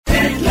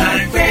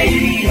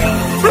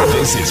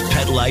This is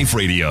Pet Life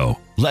Radio.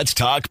 Let's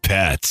talk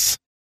pets.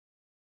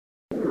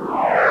 Everyone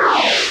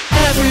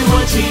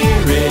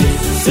cheering,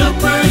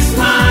 Super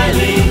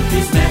Smiley.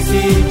 His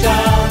message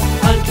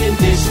of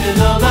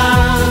unconditional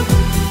love.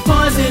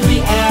 Paws in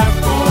the air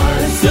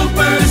for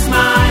Super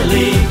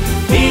Smiley.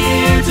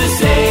 Here to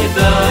save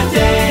the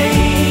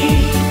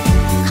day.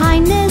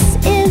 Kindness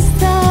is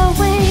the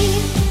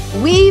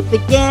way. We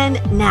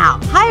begin now.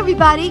 Hi,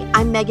 everybody.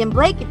 I'm Megan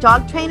Blake,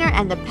 dog trainer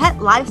and the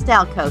pet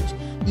lifestyle coach.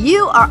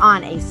 You are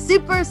on a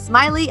Super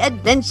Smiley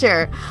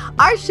adventure.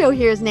 Our show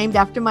here is named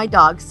after my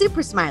dog,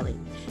 Super Smiley.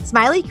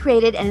 Smiley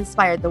created and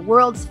inspired the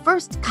world's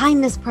first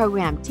kindness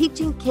program,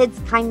 teaching kids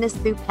kindness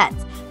through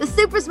pets, the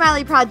Super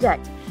Smiley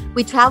Project.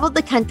 We traveled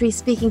the country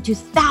speaking to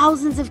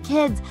thousands of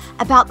kids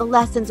about the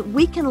lessons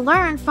we can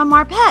learn from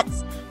our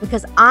pets,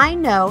 because I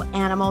know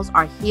animals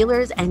are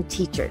healers and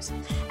teachers.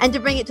 And to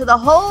bring it to the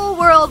whole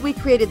world, we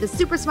created the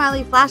Super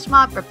Smiley Flash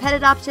Mob for pet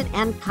adoption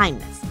and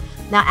kindness.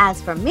 Now,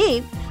 as for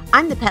me,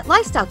 I'm the pet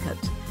lifestyle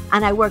coach,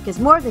 and I work as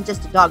more than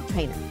just a dog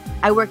trainer.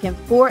 I work in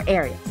 4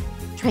 areas: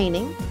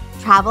 training,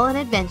 travel and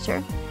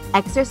adventure,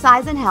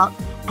 exercise and health,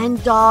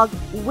 and dog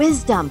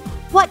wisdom.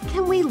 What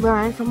can we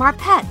learn from our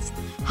pets?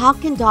 How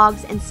can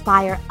dogs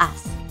inspire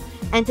us?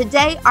 And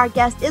today, our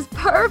guest is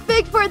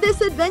perfect for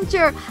this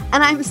adventure,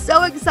 and I'm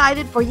so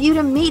excited for you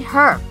to meet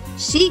her.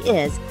 She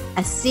is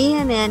a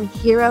CNN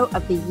Hero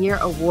of the Year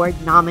Award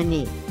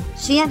nominee.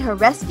 She and her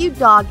rescued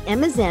dog,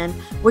 Emma Zen,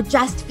 were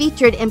just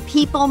featured in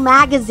People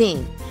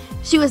magazine.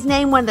 She was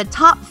named one of the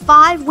top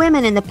 5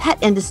 women in the pet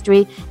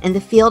industry in the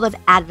field of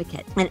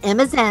advocate. And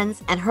Emma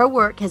Zen's and her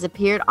work has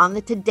appeared on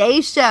the Today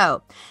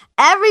Show.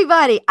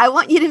 Everybody, I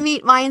want you to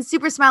meet my and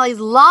Super Smiley's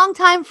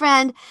longtime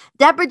friend,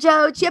 Deborah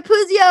Jo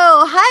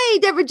Chiapuzio. Hi,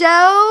 Deborah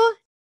Jo.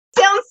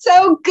 Sounds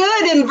so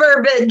good in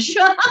verbiage.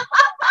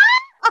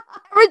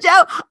 Deborah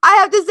Jo, I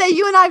have to say,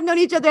 you and I have known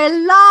each other a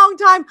long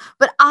time,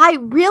 but I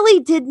really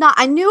did not.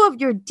 I knew of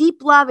your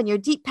deep love and your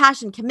deep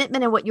passion,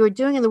 commitment, and what you were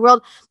doing in the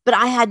world, but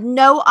I had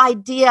no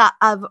idea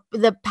of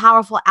the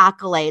powerful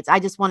accolades. I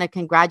just want to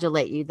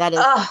congratulate you. That is.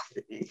 Oh,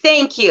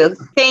 thank you.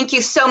 Thank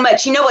you so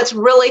much. You know, what's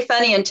really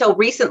funny, until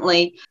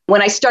recently,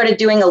 when I started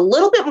doing a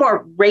little bit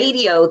more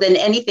radio than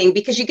anything,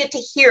 because you get to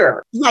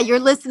hear. Yeah, you're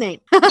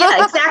listening.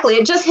 Yeah, exactly.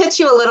 It just hits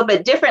you a little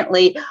bit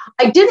differently.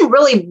 I didn't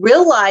really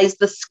realize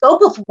the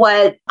scope of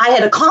what I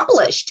had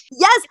accomplished.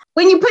 Yes.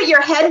 When you put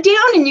your head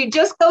down and you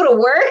just go to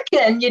work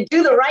and you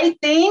do the right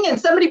thing, and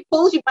somebody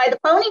pulls you by the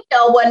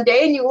ponytail one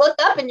day and you look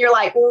up and you're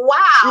like, wow.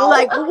 You're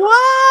like,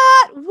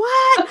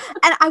 what?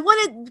 And I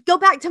want to go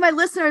back to my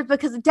listeners,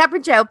 because Deborah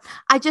Jo,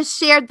 I just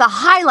shared the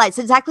highlights,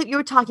 exactly what you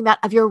were talking about,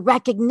 of your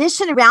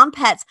recognition around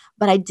pets,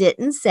 but I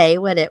didn't say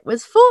what it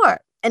was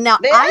for. And now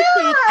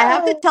I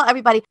have to tell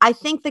everybody, I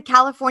think the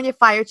California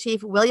Fire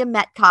Chief, William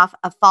Metcalf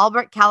of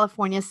Fallbrook,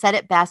 California, said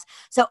it best.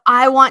 So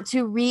I want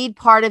to read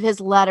part of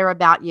his letter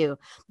about you,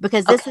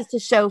 because this is to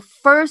show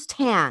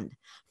firsthand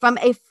from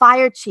a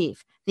fire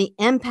chief the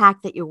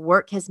impact that your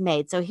work has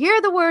made. So here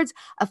are the words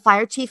of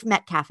Fire Chief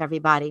Metcalf,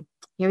 everybody.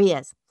 Here he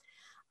is.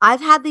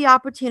 I've had the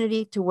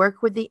opportunity to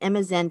work with the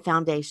Emma Zen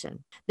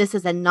Foundation. This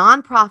is a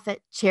nonprofit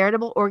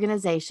charitable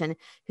organization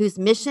whose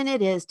mission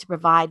it is to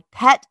provide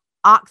pet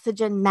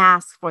oxygen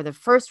masks for the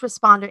first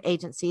responder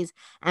agencies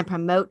and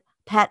promote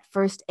pet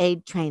first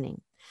aid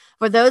training.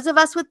 For those of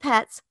us with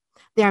pets,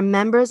 they are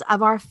members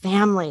of our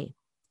family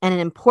and an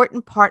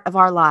important part of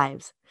our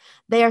lives.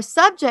 They are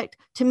subject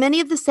to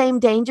many of the same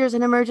dangers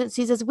and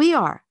emergencies as we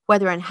are,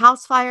 whether in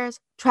house fires,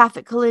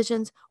 traffic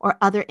collisions, or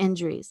other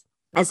injuries.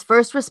 As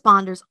first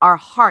responders, our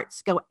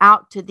hearts go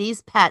out to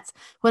these pets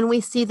when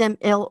we see them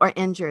ill or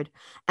injured,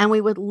 and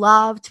we would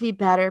love to be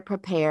better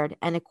prepared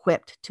and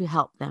equipped to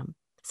help them.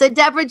 So,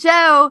 Deborah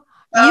Jo,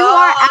 you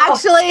are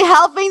actually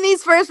helping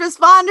these first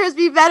responders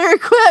be better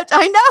equipped.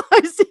 I know.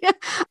 I see it.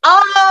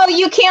 Oh,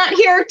 you can't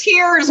hear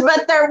tears,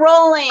 but they're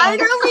rolling. I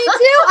know, me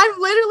too.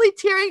 I'm literally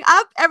tearing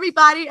up,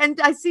 everybody.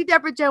 And I see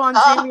Deborah Jo on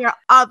Zoom here.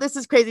 Oh, this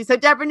is crazy. So,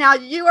 Deborah, now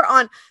you are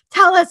on.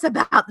 Tell us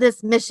about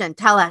this mission.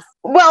 Tell us.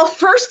 Well,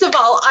 first of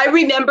all, I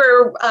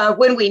remember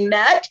when we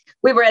met,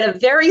 we were at a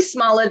very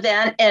small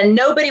event and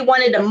nobody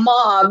wanted a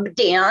mob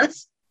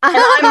dance. And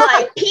I'm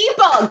like,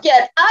 people,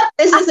 get up.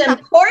 This is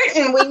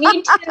important. We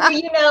need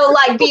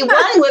to, be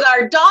one with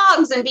our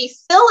dogs and be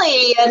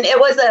silly. And it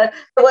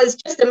was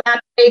just a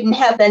match made in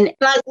heaven. And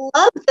I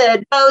love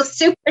that both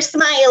Super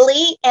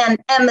Smiley and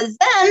Emma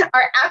Zen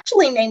are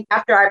actually named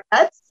after our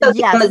pets. So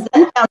the Emma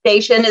Zen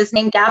Foundation is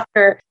named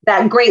after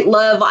that great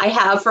love I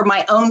have for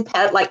my own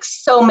pet, like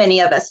so many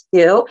of us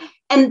do.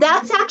 And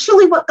that's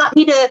actually what got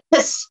me to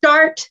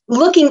start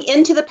looking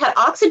into the pet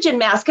oxygen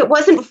mask. It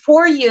wasn't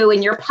for you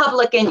and your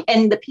public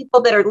and the people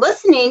that are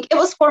listening. It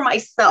was for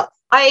myself.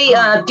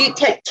 I do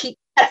teach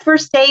pet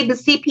first aid and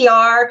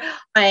CPR.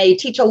 I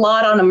teach a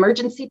lot on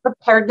emergency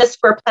preparedness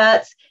for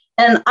pets.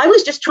 And I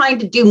was just trying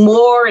to do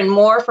more and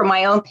more for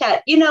my own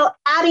pet,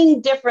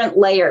 adding different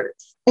layers,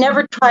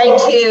 never trying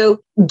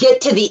to get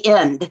to the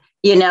end.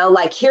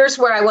 Like here's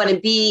where I want to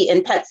be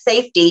in pet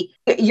safety.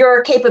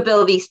 Your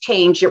capabilities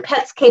change, your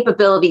pet's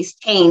capabilities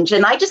change.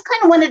 And I just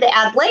kind of wanted to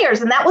add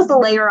layers. And that was the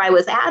layer I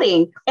was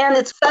adding. And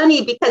it's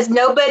funny because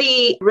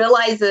nobody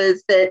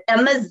realizes that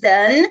Emma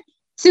Zen,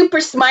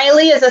 Super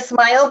Smiley, is a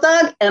smile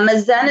dog. Emma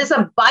Zen is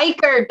a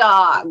biker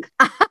dog.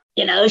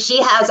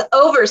 She has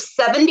over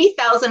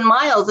 70,000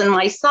 miles in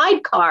my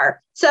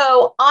sidecar.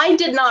 So I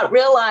did not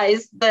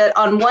realize that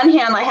on one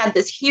hand, I had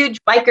this huge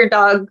biker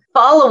dog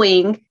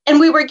following, and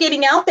we were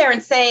getting out there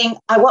and saying,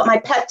 I want my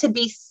pet to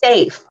be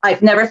safe.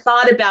 I've never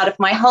thought about if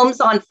my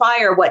home's on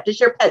fire, what does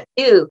your pet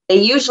do?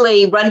 They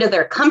usually run to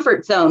their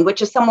comfort zone,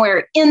 which is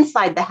somewhere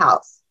inside the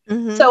house.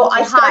 Mm-hmm. So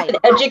I started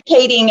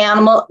educating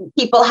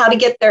people how to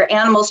get their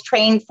animals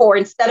trained for,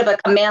 instead of a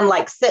command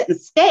like sit and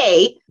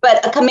stay,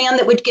 but a command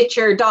that would get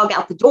your dog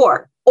out the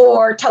door,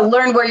 or to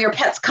learn where your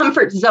pet's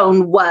comfort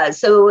zone was.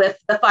 So if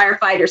the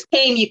firefighters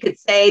came, you could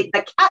say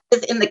the cat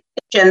is in the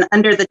kitchen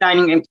under the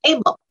dining room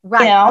table.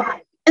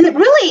 Right. And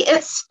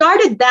it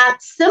started that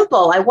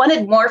simple. I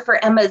wanted more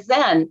for Emma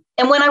Zen.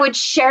 And when I would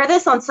share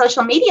this on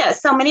social media,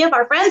 so many of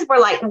our friends were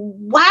like,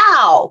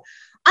 wow,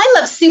 I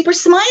love Super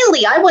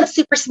Smiley. I want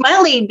Super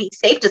Smiley to be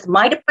safe. Does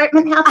my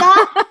department have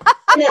that?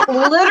 And it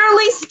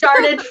literally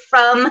started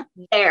from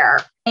there.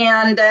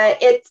 And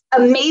it's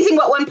amazing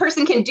what one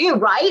person can do,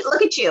 right?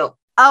 Look at you.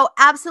 Oh,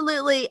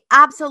 absolutely.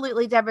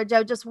 Absolutely, Deborah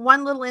Jo. Just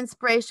one little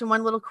inspiration,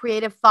 one little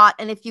creative thought.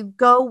 And if you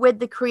go with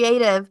the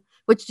creative,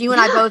 which you and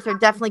I both are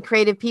definitely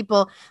creative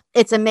people,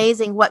 it's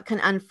amazing what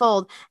can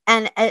unfold.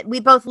 And we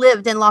both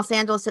lived in Los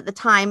Angeles at the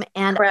time,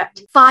 and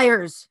Correct.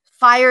 Fires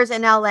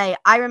in LA.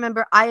 I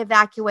remember I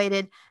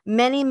evacuated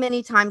many,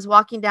 many times,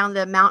 walking down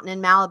the mountain in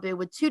Malibu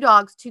with 2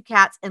 dogs, 2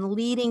 cats, and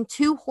leading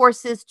 2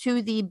 horses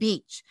to the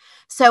beach.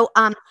 So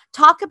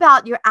talk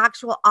about your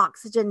actual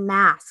oxygen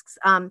masks.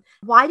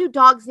 Why do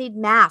dogs need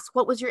masks?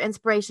 What was your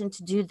inspiration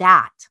to do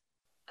that?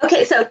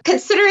 Okay, so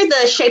consider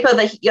the shape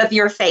of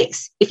your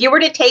face. If you were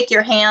to take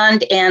your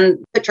hand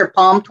and put your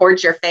palm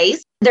towards your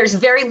face, there's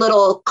very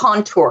little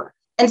contour.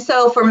 And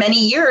so for many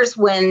years,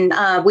 when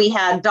we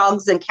had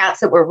dogs and cats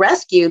that were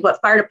rescued,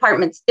 what fire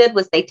departments did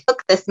was they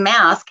took this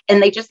mask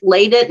and they just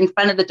laid it in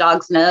front of the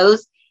dog's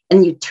nose,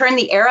 and you turn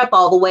the air up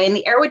all the way and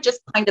the air would just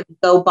kind of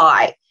go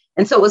by.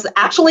 And so it was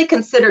actually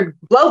considered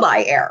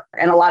blow-by air.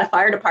 And a lot of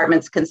fire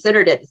departments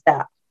considered it as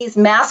that. These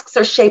masks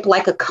are shaped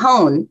like a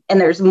cone, and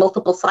there's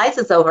multiple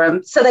sizes over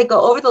them. So they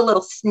go over the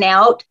little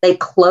snout, they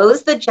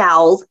close the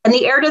jowls, and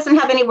the air doesn't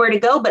have anywhere to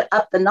go but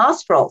up the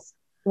nostrils.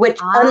 Which,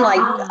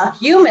 unlike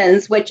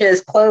humans, which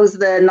is close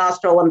the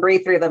nostril and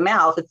breathe through the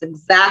mouth, it's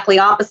exactly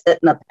opposite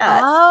in a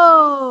pet.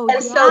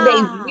 So they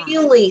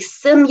really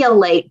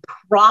simulate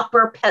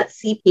proper pet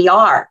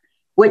CPR,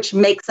 which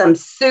makes them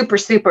super,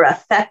 super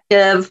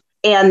effective.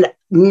 And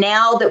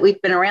now that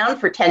we've been around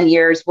for 10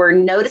 years, we're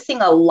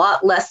noticing a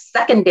lot less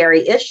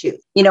secondary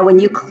issues. When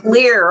you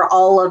clear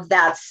all of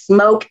that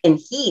smoke and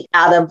heat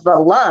out of the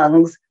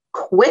lungs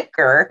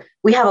quicker,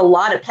 we have a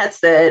lot of pets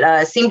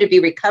that seem to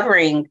be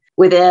recovering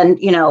within,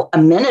 a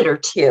minute or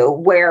two,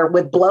 where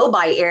with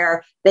blow-by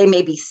air, they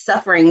may be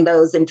suffering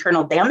those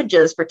internal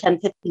damages for 10,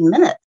 15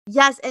 minutes.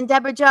 Yes. And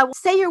Deborah Jo,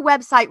 say your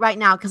website right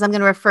now, because I'm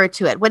going to refer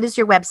to it. What is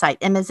your website?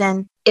 Emma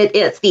Zen? It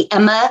is the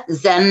Emma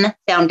Zen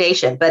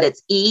Foundation, but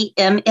it's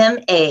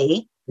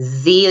EMMA.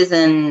 Z as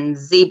in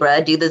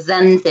zebra, do the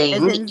Zen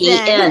thing,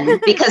 E-N,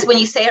 because when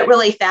you say it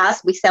really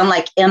fast, we sound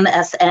like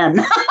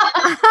MSN.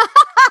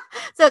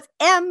 So it's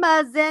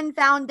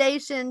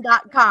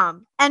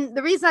emmazenfoundation.com. And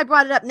the reason I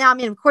brought it up now,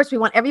 of course, we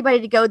want everybody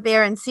to go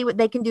there and see what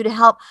they can do to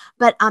help.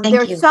 But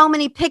there are so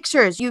many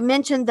pictures. You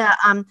mentioned the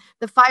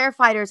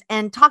firefighters,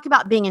 and talk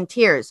about being in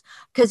tears,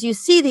 because you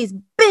see these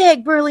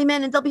big burly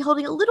men and they'll be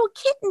holding a little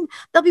kitten.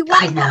 They'll be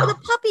walking out with a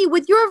puppy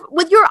with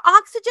your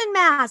oxygen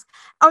mask,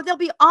 or they'll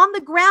be on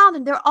the ground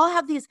and they'll all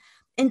have these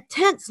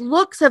intense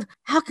looks of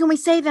how can we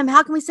save him?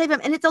 How can we save him?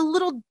 And it's a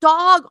little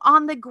dog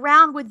on the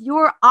ground with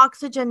your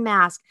oxygen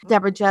mask,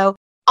 Deborah Jo.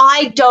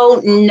 I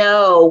don't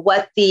know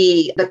what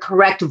the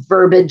correct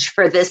verbiage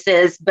for this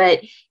is,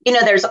 but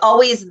there's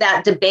always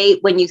that debate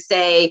when you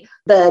say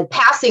the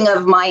passing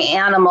of my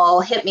animal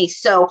hit me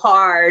so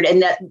hard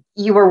and that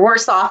you were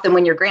worse off than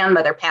when your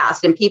grandmother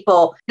passed. And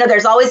people,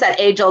 there's always that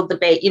age-old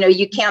debate.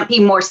 You can't be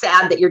more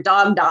sad that your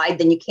dog died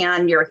than you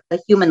can a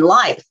human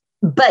life.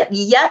 But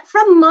yet,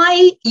 from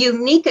my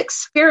unique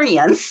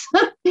experience,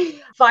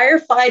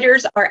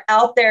 firefighters are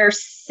out there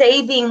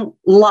saving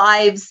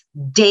lives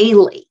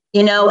daily.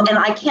 And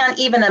I can't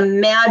even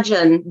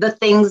imagine the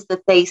things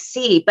that they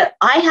see, but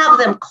I have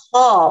them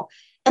call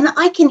and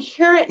I can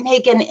hear it,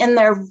 Megan, in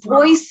their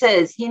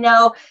voices,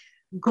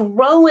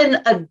 grown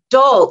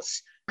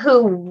adults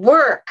who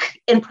work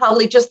in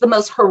probably just the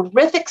most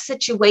horrific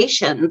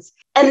situations.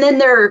 And then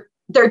they're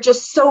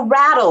just so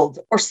rattled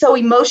or so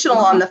emotional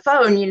on the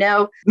phone.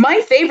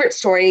 My favorite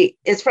story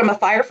is from a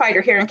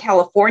firefighter here in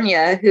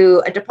California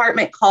who a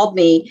department called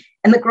me,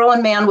 and the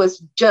grown man was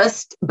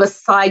just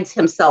besides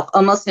himself,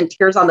 almost in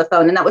tears on the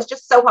phone. And that was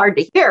just so hard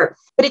to hear.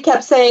 But he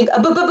kept saying,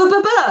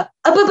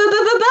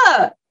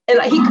 and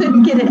and he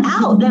couldn't get it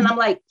out. And I'm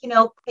like,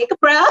 take a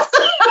breath.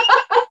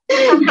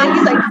 And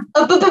he's like,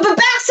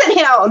 basset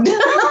hound.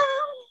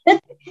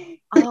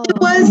 It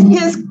was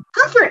his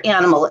comfort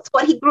animal. It's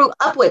what he grew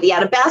up with. He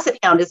had a basset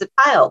hound as a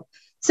child.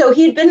 So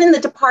he had been in the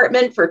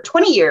department for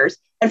 20 years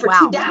and for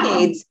 2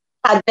 decades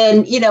had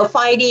been,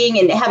 fighting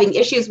and having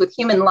issues with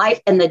human life.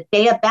 And the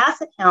day a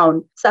basset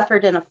hound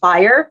suffered in a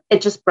fire,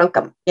 it just broke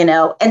him,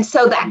 And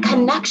so that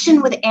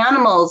connection with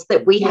animals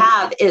that we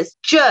have is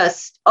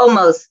just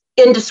almost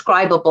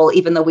indescribable,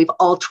 even though we've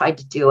all tried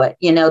to do it.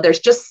 There's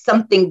just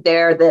something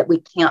there that we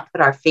can't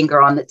put our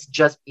finger on that's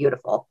just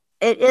beautiful.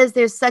 It is.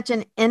 There's such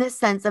an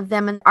innocence of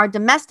them. And our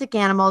domestic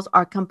animals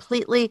are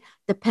completely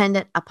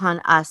dependent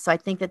upon us. So I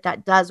think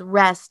that does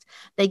rest.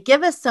 They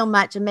give us so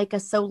much and make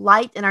us so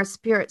light and our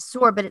spirits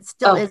soar, but it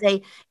still is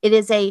a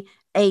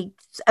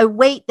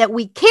weight that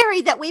we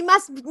carry that we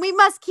must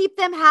keep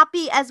them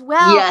happy as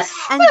well. Yes.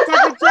 And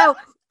Deborah Jo,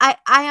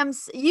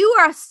 you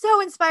are so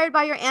inspired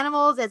by your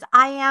animals as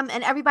I am.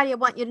 And everybody, I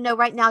want you to know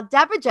right now,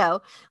 Deborah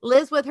Jo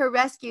lives with her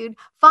rescued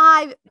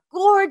 5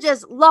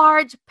 gorgeous,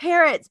 large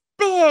parrots,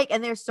 big,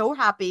 and they're so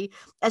happy.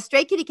 A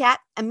stray kitty cat,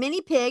 a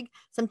mini pig,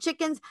 some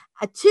chickens,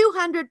 a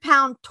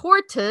 200-pound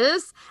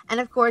tortoise, and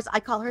of course,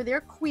 I call her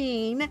their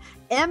queen,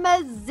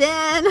 Emma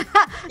Zen.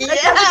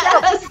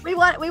 Yes. we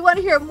want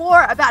to hear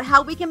more about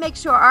how we can make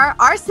sure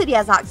our city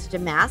has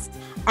oxygen masks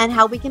and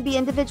how we can be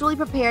individually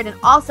prepared, and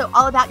also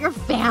all about your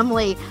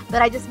family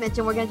that I just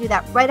mentioned. We're going to do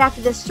that right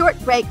after this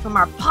short break from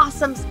our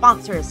possum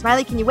sponsors.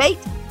 Smiley, can you wait?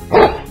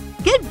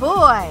 Good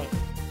boy.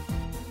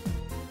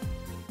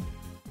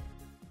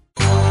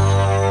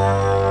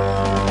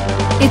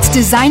 It's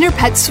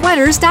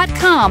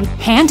designerpetsweaters.com.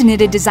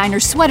 Hand-knitted designer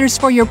sweaters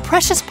for your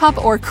precious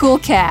pup or cool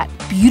cat.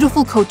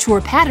 Beautiful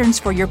couture patterns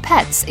for your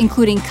pets,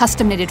 including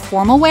custom-knitted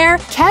formal wear,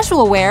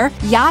 casual wear,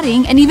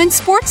 yachting, and even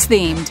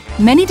sports-themed.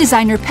 Many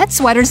designer pet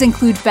sweaters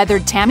include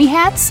feathered tammy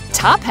hats,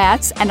 top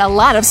hats, and a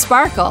lot of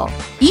sparkle.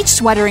 Each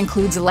sweater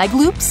includes leg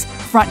loops,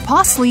 front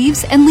paw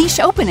sleeves, and leash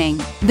opening.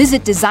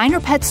 Visit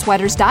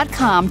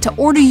designerpetsweaters.com to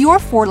order your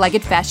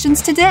 4-legged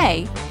fashions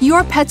today.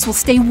 Your pets will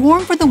stay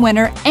warm for the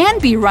winter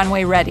and be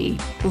runway ready.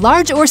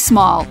 Large or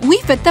small, we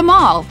fit them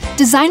all.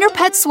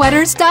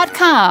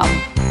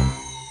 designerpetsweaters.com.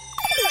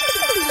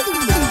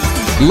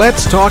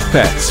 Let's Talk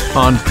Pets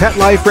on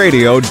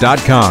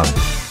PetLifeRadio.com.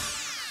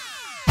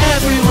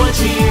 Everyone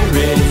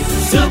cheering,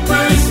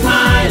 Super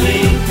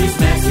Smiley, his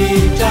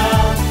message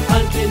of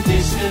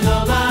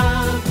unconditional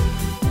love.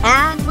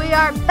 And we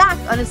are back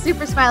on a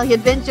Super Smiley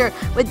adventure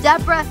with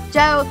Deborah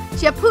Jo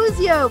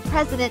Chiapuzio,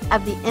 president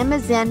of the Emma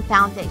Zen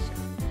Foundation.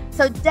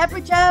 So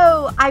Deborah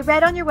Jo, I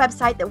read on your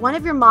website that one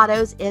of your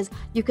mottos is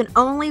you can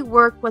only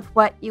work with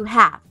what you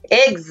have.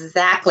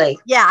 Exactly.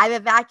 Yeah, I've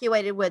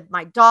evacuated with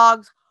my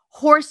dogs,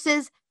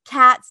 horses,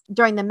 cats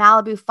during the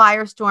Malibu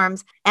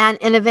firestorms. And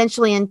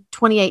eventually in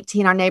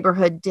 2018, our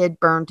neighborhood did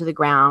burn to the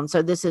ground.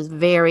 So this is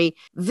very,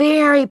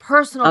 very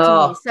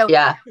personal to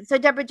me. So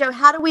Deborah Jo,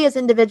 how do we as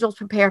individuals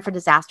prepare for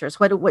disasters?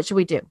 What should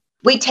we do?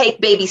 We take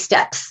baby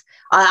steps.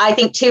 I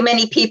think too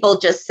many people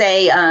just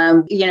say,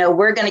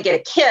 we're going to get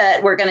a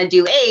kit. We're going to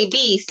do A,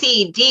 B,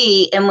 C,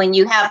 D. And when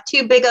you have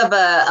too big of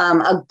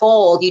a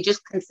goal, you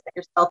just can set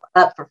yourself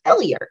up for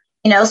failure.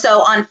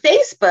 So on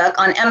Facebook,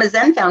 on Emma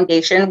Zen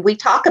Foundation, we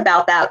talk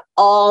about that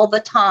all the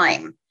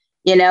time.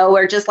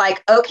 We're just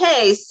like,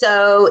 okay,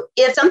 so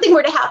if something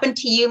were to happen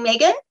to you,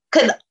 Megan,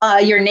 could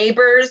your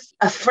neighbors,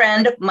 a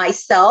friend,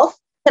 myself,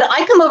 could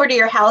I come over to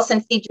your house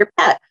and feed your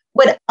pet?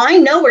 Would I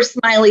know where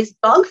Smiley's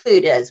dog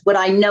food is? Would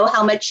I know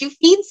how much you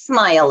feed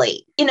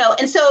Smiley?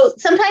 And so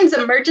sometimes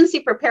emergency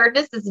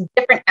preparedness is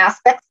different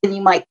aspects than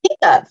you might think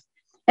of.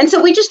 And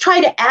so we just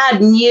try to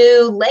add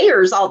new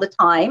layers all the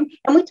time.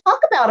 And we talk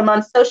about them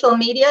on social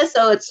media.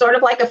 So it's sort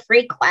of like a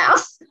free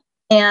class.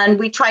 And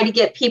we try to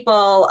get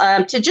people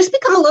to just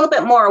become a little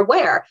bit more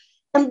aware.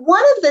 And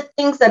one of the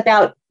things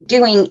about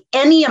doing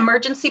any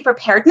emergency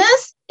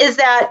preparedness is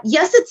that,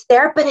 yes, it's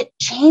there, but it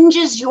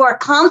changes your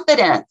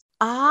confidence.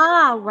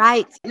 Ah,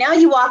 right. Now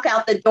you walk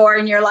out the door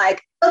and you're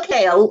like,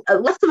 okay,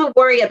 less of a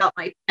worry about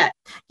my pet.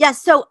 Yeah.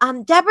 So,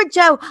 Deborah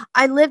Jo,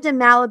 I lived in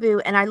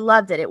Malibu and I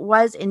loved it. It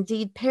was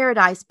indeed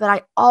paradise, but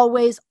I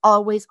always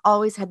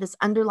had this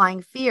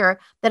underlying fear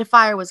that a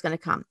fire was going to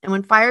come. And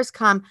when fires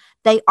come,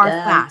 they are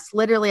fast.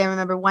 Literally, I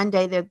remember one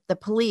day the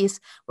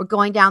police were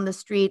going down the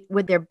street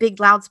with their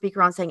big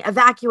loudspeaker on saying,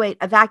 evacuate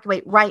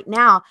right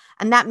now.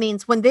 And that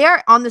means when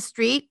they're on the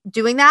street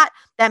doing that,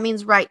 that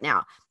means right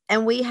now.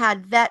 And we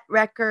had vet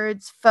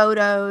records,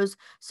 photos.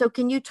 So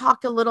can you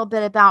talk a little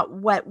bit about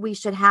what we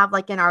should have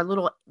like in our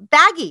little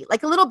baggie,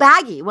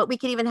 what we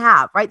can even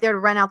have right there to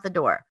run out the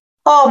door?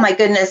 Oh my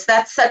goodness,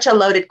 that's such a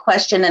loaded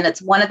question. And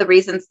it's one of the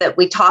reasons that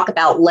we talk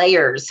about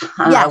layers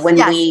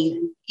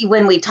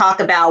when we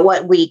talk about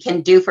what we can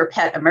do for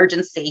pet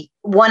emergency.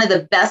 One of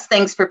the best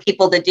things for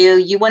people to do,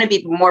 you want to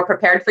be more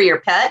prepared for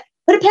your pet,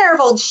 put a pair of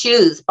old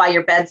shoes by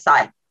your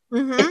bedside.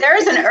 If there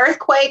is an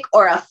earthquake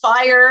or a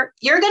fire,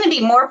 you're going to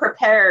be more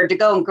prepared to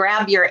go and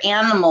grab your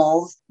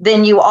animals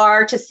than you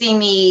are to see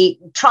me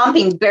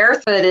tromping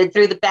barefooted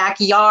through the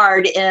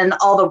backyard in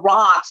all the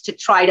rocks to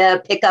try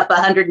to pick up a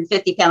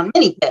 150-pound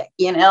mini pig,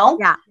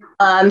 Yeah.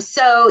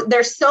 So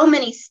there's so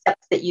many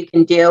steps that you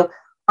can do.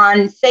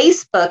 On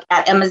Facebook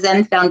at Emma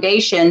Zen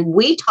Foundation,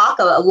 we talk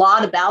a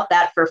lot about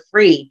that for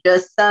free.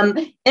 Just some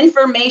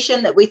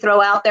information that we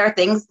throw out there,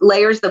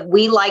 layers that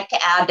we like to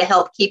add to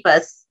help keep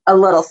us a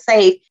little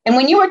safe. And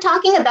when you were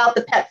talking about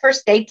the pet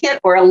first aid kit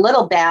or a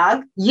little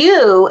bag,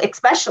 you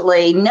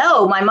especially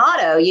know my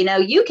motto,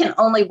 you can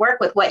only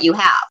work with what you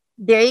have.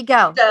 There you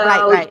go. So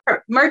Right.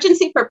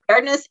 Emergency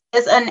preparedness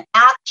is an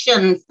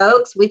action,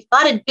 folks. We've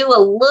got to do a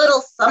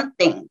little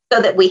something so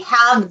that we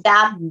have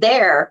that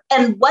there.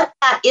 And what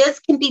that is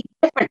can be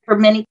different for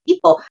many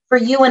people. For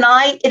you and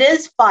I, it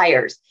is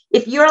fires.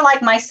 If you're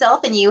like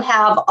myself and you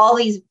have all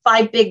these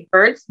 5 big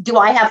birds, do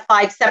I have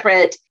 5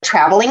 separate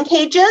traveling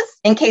cages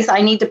in case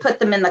I need to put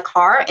them in the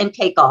car and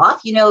take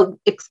off?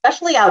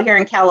 Especially out here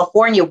in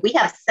California, we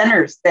have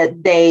centers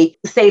that they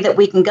say that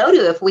we can go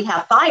to if we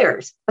have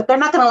fires, but they're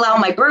not going to allow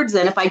my birds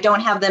in if I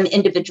don't have them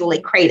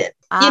individually crated.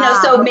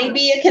 So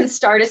maybe it can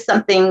start as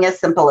something as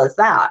simple as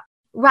that.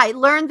 Right.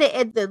 Learn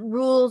the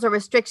rules or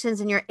restrictions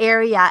in your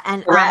area.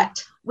 And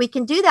Correct. We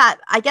can do that.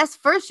 I guess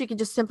first you can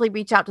just simply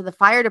reach out to the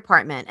fire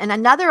department. And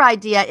another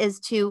idea is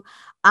to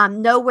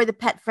know where the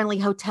pet-friendly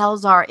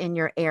hotels are in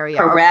your area.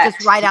 Correct. Or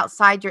just right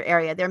outside your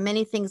area. There are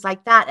many things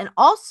like that. And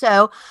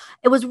also,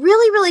 it was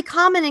really, really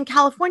common in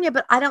California,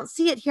 but I don't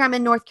see it here. I'm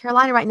in North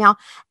Carolina right now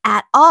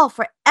at all.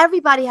 For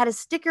everybody had a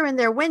sticker in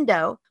their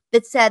window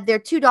that said, there are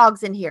 2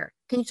 dogs in here.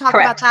 Can you talk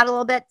about that a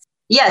little bit?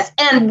 Yes,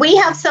 and we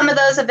have some of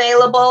those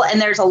available,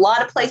 and there's a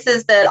lot of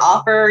places that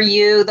offer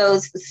you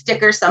those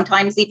stickers,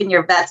 sometimes even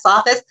your vet's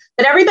office,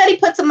 but everybody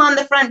puts them on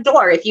the front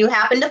door. If you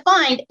happen to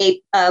find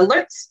a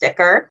alert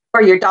sticker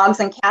for your dogs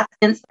and cats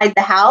inside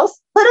the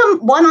house, put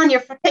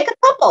take a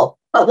couple,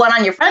 put one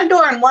on your front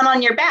door and one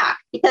on your back,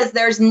 because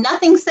there's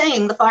nothing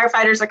saying the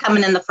firefighters are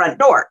coming in the front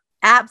door.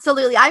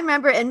 Absolutely. I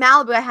remember in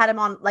Malibu, I had them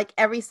on like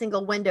every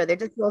single window. They're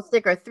just a little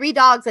sticker, 3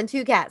 dogs and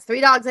 2 cats,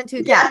 3 dogs and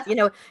 2 cats,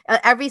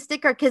 every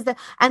sticker.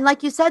 And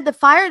like you said, the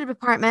fire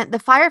department, the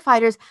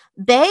firefighters,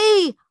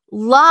 they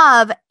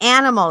love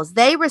animals.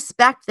 They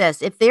respect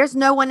this. If there's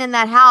no one in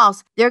that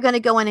house, they're going to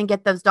go in and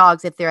get those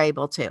dogs if they're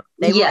able to.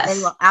 They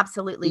will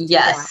absolutely do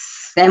that.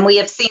 And we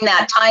have seen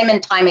that time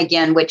and time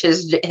again, which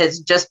has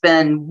just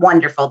been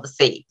wonderful to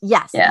see.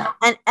 Yes. Yeah.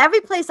 And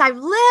every place I've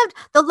lived,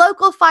 the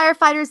local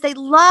firefighters, they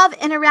love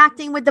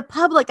interacting with the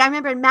public. I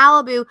remember in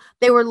Malibu,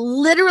 they were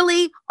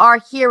literally our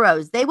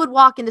heroes. They would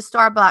walk into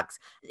Starbucks,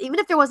 even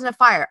if there wasn't a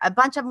fire, a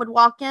bunch of them would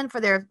walk in for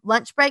their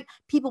lunch break.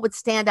 People would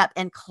stand up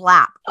and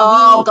clap.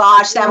 Oh,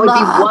 gosh, that would be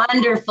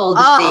wonderful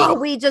to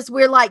see.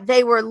 We're like,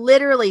 they were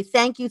literally,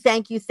 thank you,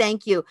 thank you,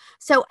 thank you.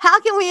 So how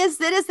can we as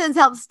citizens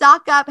help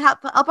stock up,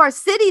 help our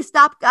city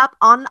stock up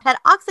on pet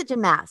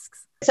oxygen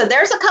masks? So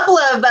there's a couple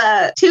of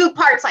 2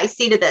 parts I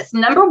see to this.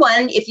 Number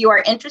one, if you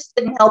are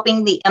interested in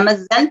helping the Emma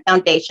Zen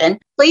Foundation,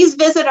 please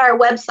visit our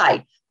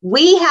website.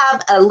 We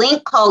have a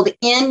link called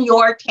In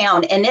Your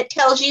Town, and it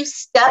tells you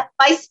step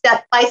by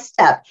step by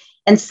step.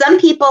 And some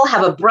people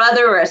have a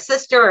brother or a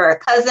sister or a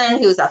cousin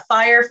who's a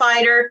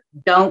firefighter.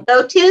 Don't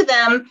go to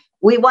them.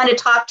 We want to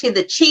talk to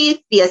the chief,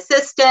 the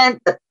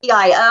assistant, the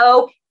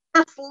PIO.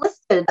 That's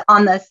listed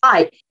on the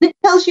side. It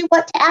tells you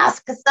what to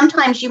ask, because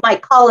sometimes you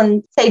might call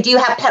and say, do you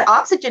have pet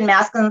oxygen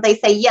masks? And they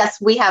say,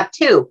 yes, we have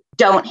 2.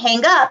 Don't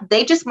hang up.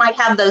 They just might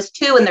have those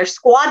 2 in their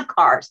squad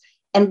cars.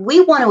 And we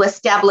want to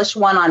establish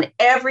one on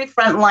every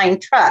frontline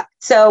truck.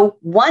 So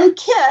 1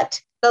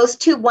 kit goes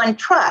to 1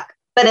 truck.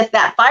 But if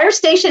that fire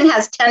station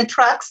has 10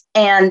 trucks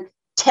and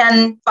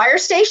 10 fire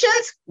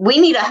stations, we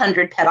need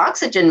 100 pet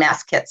oxygen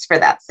mask kits for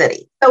that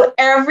city. So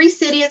every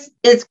city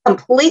is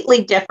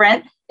completely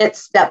different. It's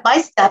step by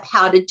step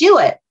how to do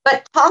it.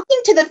 But talking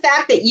to the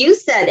fact that you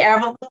said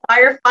all the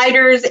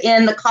firefighters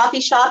in the coffee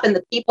shop and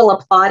the people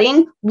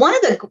applauding, one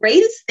of the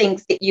greatest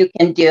things that you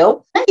can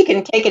do, and you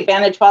can take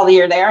advantage while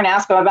you're there and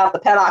ask them about the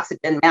pet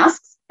oxygen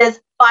masks, is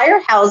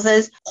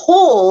firehouses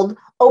hold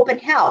open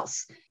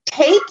house.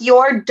 Take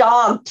your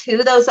dog to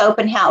those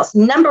open house.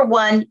 Number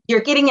one, you're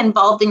getting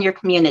involved in your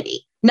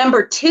community.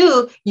 Number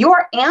 2,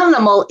 your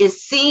animal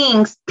is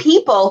seeing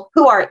people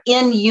who are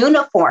in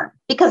uniform,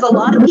 because a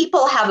lot of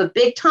people have a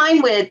big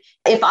time with,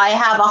 if I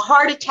have a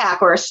heart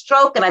attack or a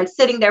stroke and I'm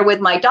sitting there with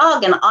my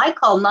dog and I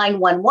call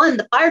 911,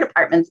 the fire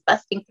department's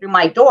busting through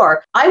my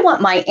door. I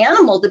want my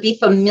animal to be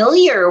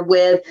familiar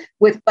with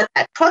what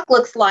that truck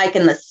looks like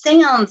and the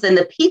sounds and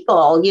the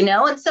people,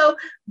 and so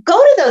go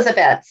to those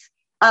events.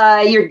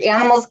 Your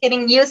animal's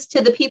getting used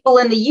to the people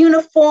in the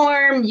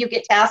uniform. You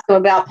get to ask them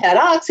about pet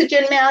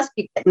oxygen masks.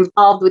 You get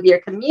involved with your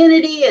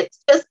community. It's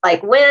just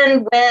like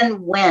win.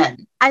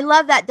 I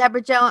love that,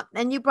 Deborah Jo.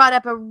 And you brought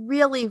up a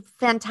really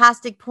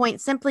fantastic point,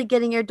 simply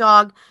getting your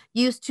dog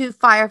used to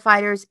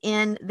firefighters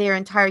in their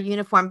entire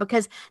uniform,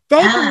 because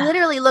they can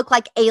literally look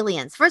like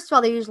aliens. First of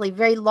all, they're usually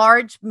very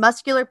large,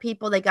 muscular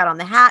people. They got on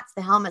the hats,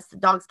 the helmets. The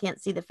dogs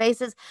can't see the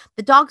faces.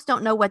 The dogs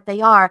don't know what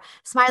they are.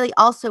 Smiley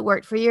also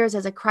worked for years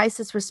as a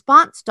crisis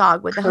response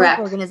dog with the Correct.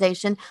 Hope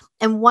organization.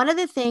 And one of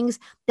the things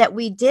that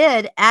we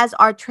did as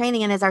our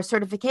training and as our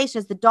certification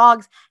is the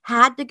dogs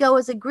had to go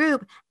as a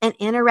group and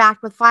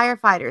interact with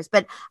firefighters.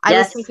 But I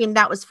was thinking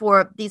that was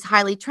for these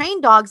highly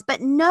trained dogs,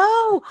 but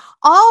no,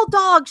 all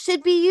dogs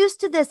should be used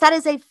to this. That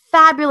is a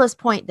fabulous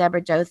point,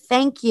 Deborah Jo.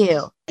 Thank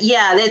you.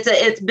 Yeah,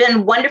 it's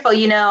been wonderful.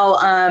 You know,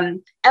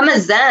 Emma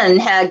Zen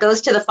goes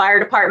to the fire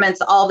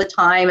departments all the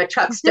time.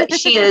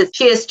 She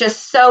is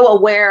just so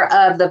aware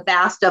of the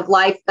vast of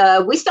life.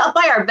 We stop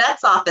by our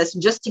vet's office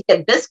just to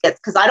get biscuits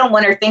because I don't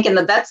want her thinking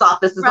the vet's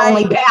office is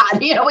only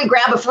bad. You know, we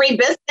grab a free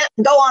biscuit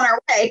and go on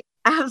our way.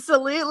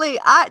 Absolutely.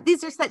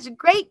 These are such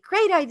great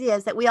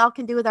ideas that we all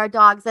can do with our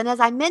dogs. And as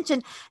I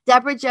mentioned,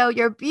 Deborah Jo,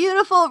 your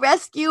beautiful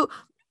rescue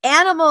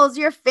animals,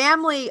 your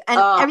family, and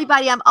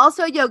everybody. I'm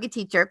also a yoga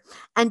teacher.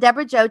 And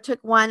Deborah Jo took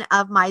one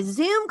of my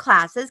Zoom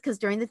classes because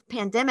during the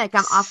pandemic,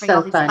 I'm offering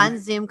all these fun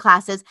Zoom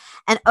classes.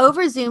 And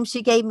over Zoom,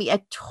 she gave me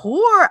a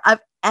tour of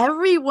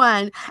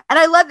everyone. And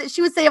I love that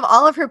she would say of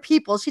all of her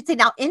people, she'd say,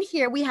 now in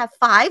here we have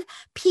 5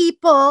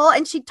 people.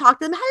 And she'd talk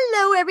to them.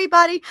 Hello,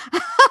 everybody.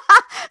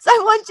 So I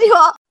want you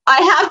all. I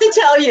have to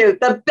tell you,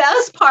 the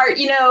best part,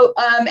 you know,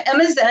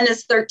 Emma Zen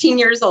is 13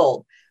 years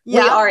old.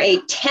 Yeah. We are a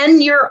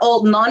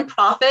 10-year-old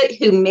nonprofit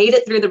who made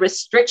it through the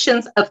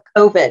restrictions of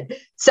COVID.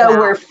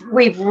 So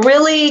we've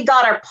really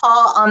got our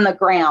paw on the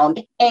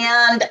ground.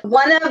 And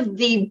one of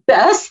the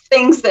best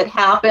things that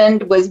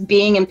happened was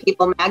being in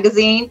People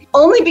magazine,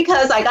 only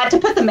because I got to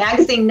put the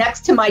magazine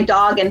next to my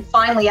dog and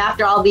finally,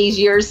 after all these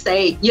years,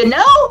 say, you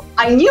know,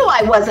 I knew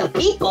I wasn't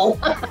People.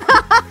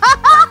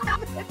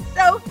 It's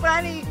so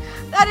funny.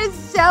 That is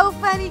so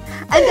funny.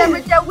 And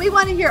Deborah Jo, we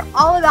want to hear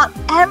all about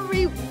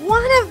every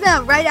one of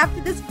them right after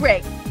this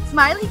break.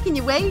 Smiley, can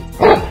you wait?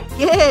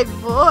 Good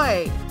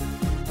boy.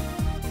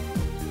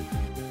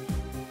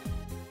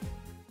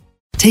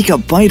 Take a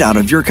bite out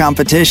of your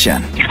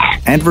competition.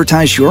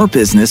 Advertise your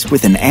business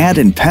with an ad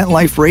in Pet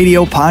Life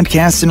Radio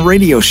podcasts and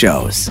radio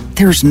shows.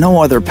 There's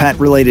no other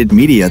pet-related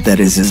media that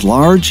is as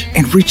large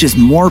and reaches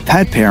more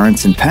pet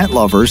parents and pet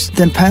lovers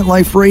than Pet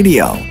Life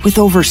Radio. With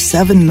over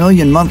 7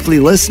 million monthly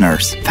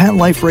listeners, Pet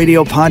Life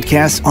Radio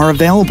podcasts are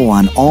available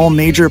on all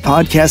major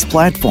podcast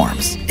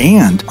platforms.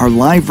 And our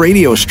live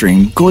radio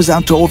stream goes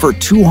out to over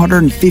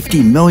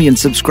 250 million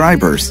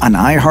subscribers on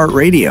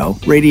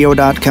iHeartRadio,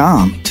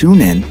 radio.com,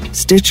 TuneIn,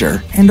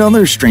 Stitcher, and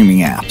other streaming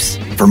apps.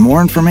 For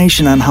more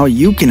information on how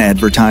you can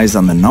advertise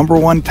on the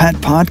 #1 pet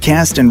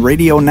podcast and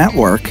radio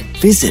network,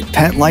 visit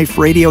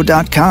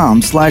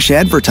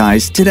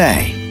PetLifeRadio.com/advertise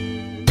today.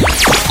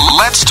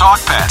 Let's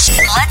talk pets.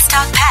 Let's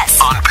talk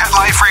pets On Pet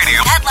Life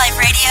Radio. Pet Life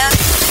Radio.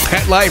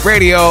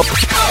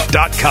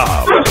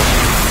 PetLifeRadio.com.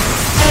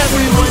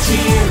 Everyone's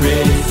here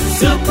is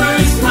Super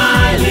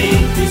Smiley.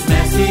 His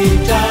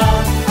message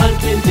of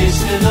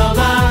unconditional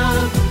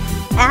love.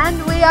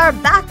 And we are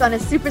back on a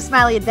Super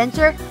Smiley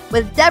adventure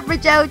with Deborah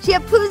Jo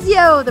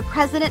Chiapuzio, the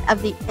president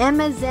of the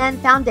Emma Zen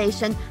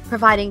Foundation,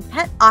 providing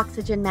pet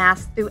oxygen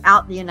masks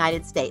throughout the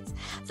United States.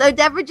 So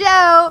Deborah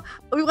Jo,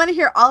 we want to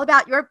hear all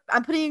about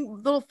I'm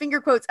putting little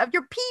finger quotes of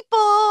your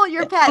people,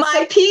 your pets.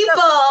 My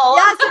people.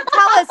 Yes,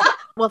 tell us.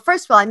 Well,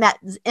 first of all, I met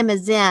Emma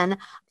Zen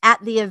at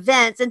the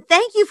events. And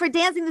thank you for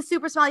dancing the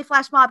Super Smiley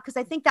Flash Mob, because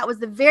I think that was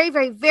the very,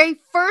 very, very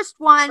first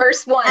one.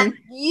 And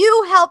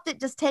you helped it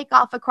just take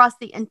off across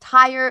the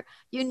entire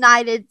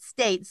United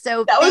States.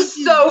 So that was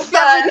so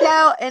fun.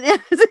 And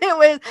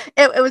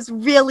it was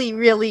really,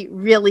 really,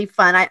 really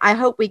fun. I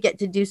hope we get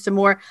to do some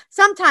more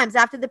sometimes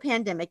after the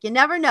pandemic. You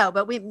never know,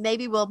 but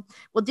we'll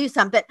do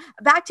some. But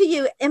back to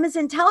you, Emma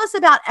Zen, tell us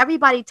about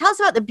everybody. Tell us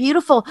about the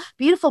beautiful,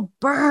 beautiful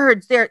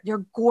birds. They're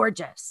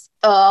gorgeous.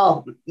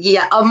 Oh,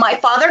 yeah. My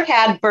father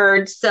had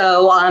birds.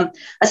 So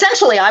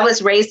essentially, I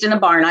was raised in a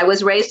barn. I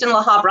was raised in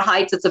La Habra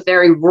Heights. It's a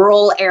very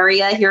rural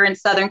area here in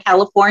Southern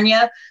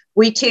California.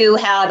 We, too,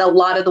 had a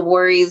lot of the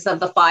worries of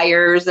the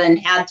fires and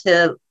had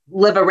to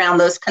live around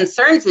those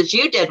concerns as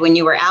you did when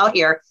you were out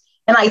here.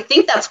 And I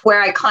think that's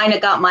where I kind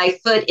of got my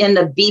foot in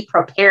the be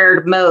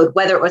prepared mode,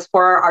 whether it was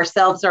for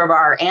ourselves or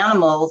our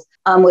animals,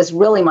 was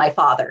really my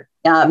father.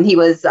 He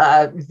was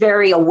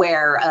very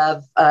aware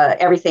of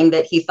everything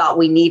that he thought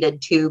we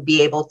needed to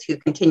be able to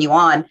continue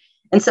on.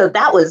 And so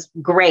that was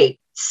great.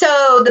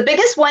 So the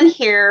biggest one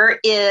here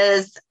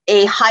is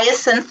a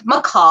hyacinth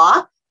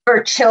macaw.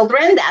 For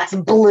children, that's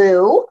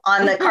Blue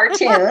on the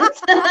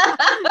cartoons.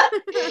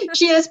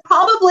 She is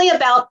probably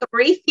about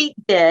 3 feet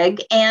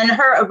big, and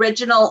her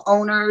original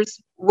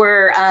owners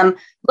were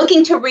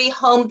looking to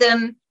rehome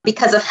them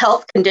because of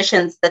health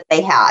conditions that they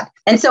had.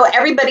 And so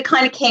everybody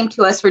kind of came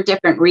to us for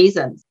different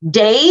reasons.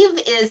 Dave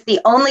is the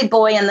only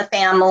boy in the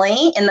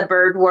family in the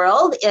bird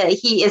world.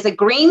 He is a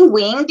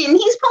green-winged, and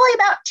he's probably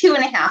about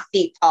 2.5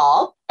 feet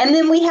tall. And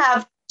then we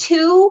have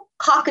two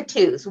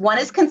cockatoos. One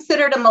is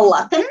considered a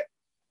Moluccan,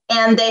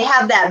 and they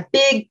have that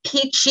big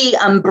peachy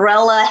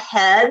umbrella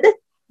head.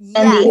 Yes.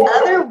 And the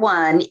other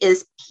one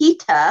is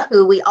Pita,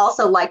 who we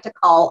also like to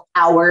call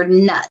our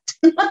nut.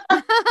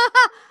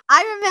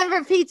 I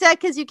remember Pita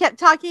because you kept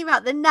talking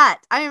about the nut.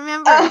 I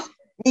remember.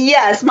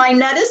 Yes, my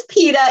nut is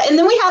Pita. And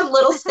then we have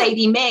little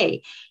Sadie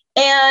Mae.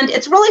 And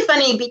it's really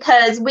funny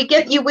because we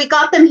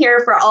got them here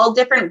for all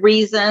different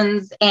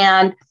reasons.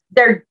 And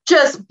they're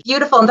just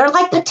beautiful. And they're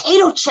like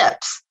potato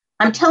chips.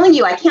 I'm telling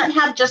you, I can't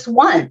have just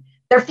one.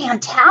 They're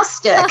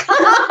fantastic.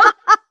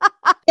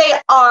 They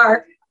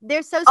are.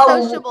 They're so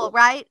sociable,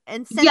 right?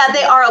 And sensitive. Yeah,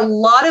 they are a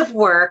lot of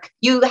work.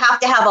 You have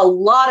to have a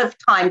lot of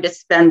time to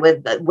spend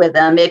with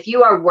them. If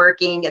you are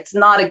working, it's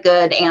not a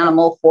good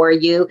animal for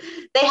you.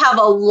 They have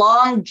a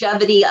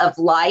longevity of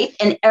life.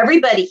 And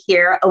everybody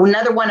here,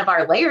 another one of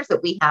our layers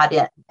that we have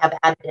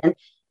added in,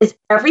 is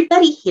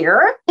everybody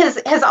here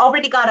has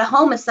already got a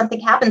home if something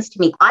happens to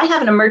me. I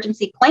have an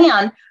emergency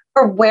plan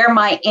for where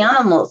my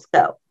animals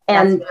go.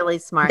 And that's really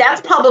smart. That's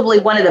probably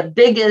one of the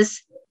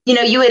biggest.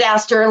 You had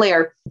asked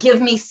earlier,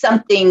 give me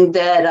something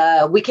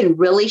that we can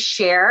really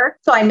share.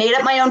 So I made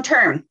up my own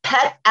term,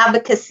 pet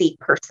advocacy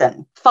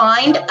person.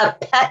 Find a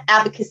pet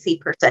advocacy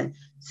person.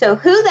 So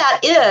who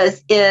that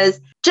is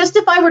just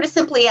if I were to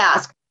simply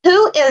ask,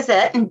 who is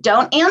it? And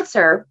don't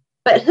answer,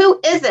 but who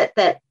is it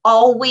that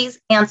always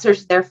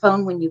answers their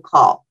phone when you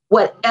call?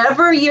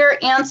 Whatever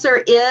your answer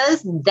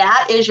is,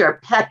 that is your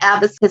pet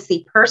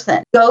advocacy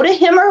person. Go to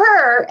him or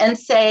her and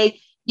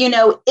say,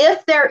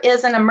 if there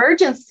is an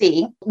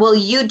emergency, will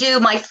you do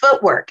my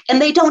footwork? And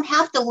they don't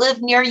have to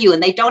live near you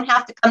and they don't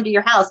have to come to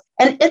your house.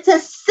 And it's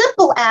as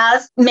simple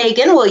as,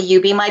 Megan, will you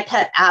be my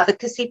pet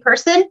advocacy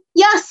person?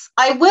 Yes,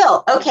 I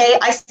will. Okay,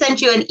 I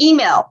sent you an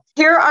email.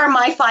 Here are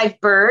my 5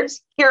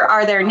 birds. Here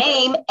are their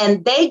name.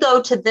 And they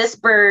go to this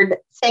bird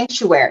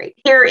sanctuary.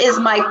 Here is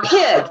my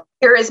pig.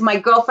 Here is my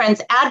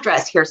girlfriend's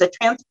address. Here's a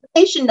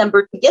transportation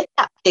number to get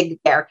that pig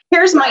there.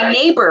 Here's my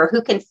neighbor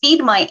who can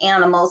feed my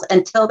animals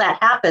until that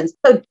happens.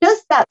 So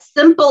just that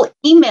simple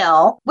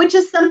email, which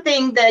is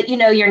something that,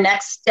 your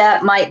next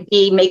step might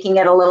be making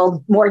it a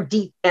little more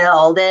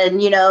detailed.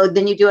 And,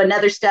 then you do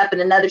another step,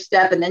 and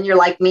then you're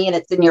like me and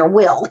it's in your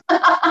will.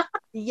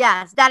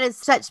 Yes, that is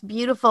such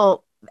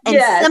beautiful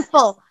and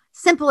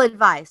simple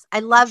advice.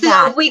 I love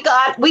that. So we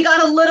got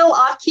a little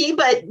off key,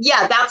 but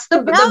yeah, that's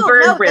the bird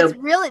room. That's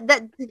really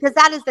because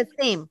that is the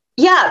theme.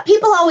 Yeah,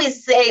 people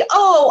always say,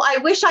 "Oh, I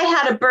wish I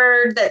had a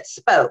bird that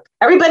spoke."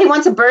 Everybody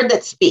wants a bird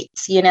that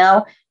speaks,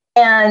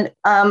 And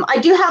I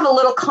do have a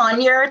little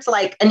conure. It's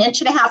like 1.5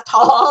 inches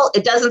tall.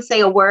 It doesn't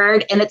say a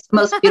word, and it's the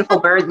most beautiful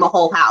bird in the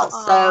whole house.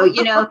 So,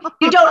 you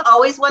don't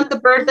always want the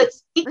bird that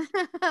speaks,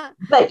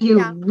 but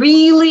you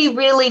really,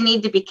 really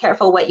need to be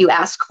careful what you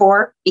ask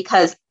for,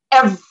 because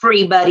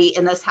everybody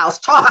in this house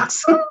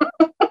talks.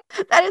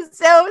 That is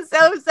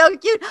so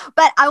cute.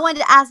 But I wanted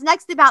to ask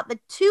next about the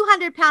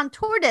 200-pound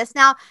tortoise.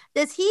 Now,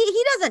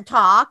 he doesn't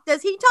talk?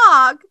 Does he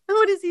talk?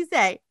 What does he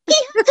say? He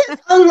has his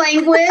own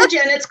language,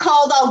 and it's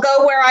called "I'll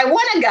go where I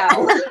want to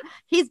go."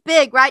 He's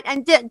big, right?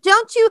 And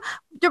don't you,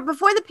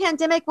 before the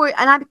pandemic,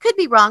 and I could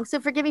be wrong, so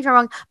forgive me if I'm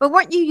wrong, but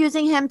weren't you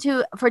using him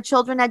for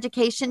children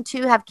education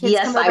to have kids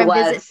come over and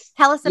visit?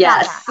 Tell us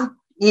about that.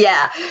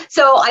 Yeah.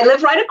 So I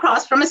live right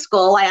across from a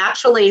school. I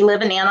actually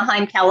live in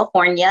Anaheim,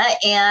 California,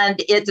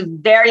 and it's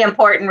very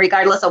important,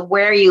 regardless of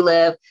where you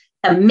live,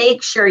 to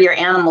make sure your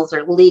animals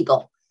are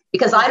legal,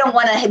 because I don't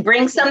want to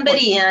bring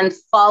somebody in,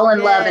 fall in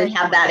love, and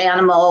have that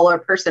animal or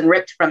person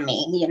ripped from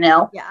me,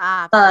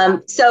 Yeah.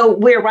 So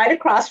we're right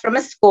across from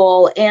a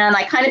school, and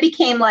I kind of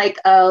became like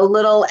a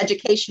little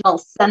educational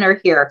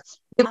center here.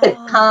 You could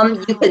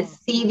come, you could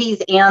see these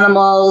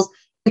animals.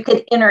 You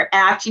could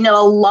interact.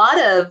 A lot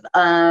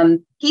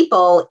of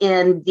people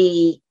in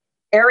the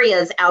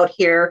areas out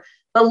here,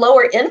 the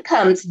lower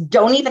incomes,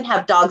 don't even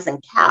have dogs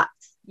and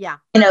cats. Yeah.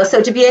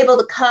 So to be able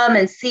to come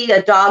and see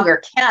a dog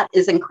or cat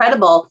is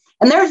incredible.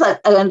 And there's an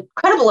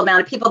incredible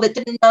amount of people that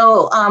didn't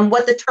know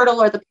what the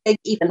turtle or the pig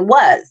even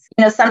was.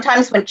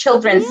 Sometimes when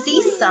children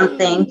see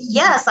something,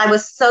 yes, I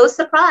was so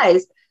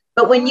surprised.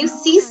 But when you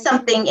see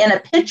something in a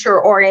picture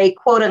or a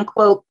quote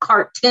unquote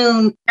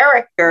cartoon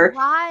character,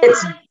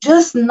 it's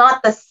just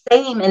not the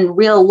same in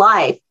real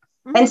life.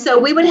 Mm-hmm. And so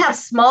we would have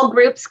small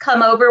groups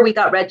come over. We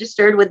got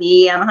registered with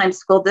the Anaheim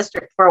School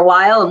District for a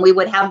while, and we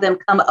would have them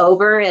come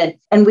over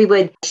and we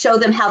would show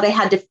them how they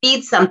had to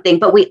feed something.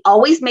 But we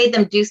always made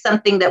them do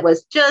something that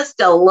was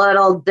just a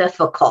little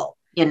difficult,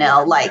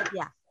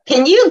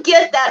 can you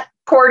get that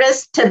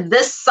tortoise to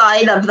this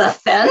side of the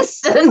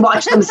fence and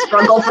watch them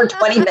struggle for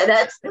 20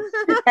 minutes?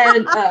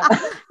 And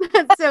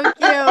that's so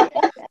cute.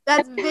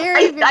 That's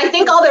very I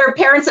think all their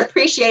parents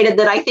appreciated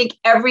that. I think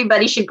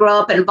everybody should grow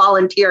up and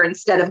volunteer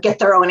instead of get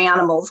their own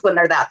animals when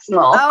they're that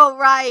small. Oh,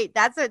 right.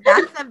 That's a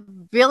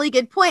really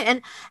good point.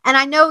 And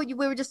I know we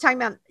were just talking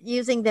about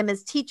using them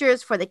as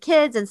teachers for the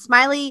kids, and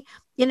Smiley,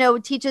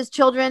 teaches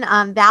children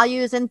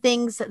values and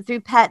things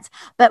through pets.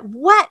 But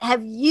what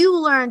have you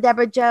learned,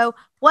 Deborah Jo?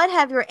 What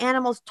have your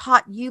animals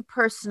taught you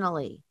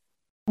personally?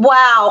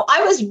 Wow.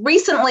 I was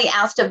recently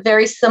asked a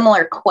very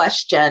similar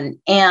question,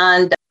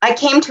 and I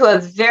came to a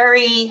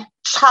very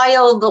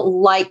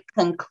childlike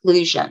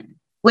conclusion.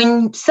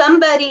 When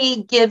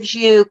somebody gives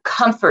you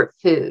comfort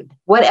food,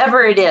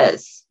 whatever it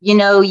is,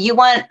 you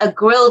want a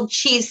grilled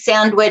cheese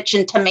sandwich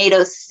and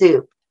tomato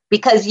soup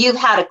because you've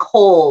had a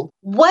cold.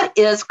 What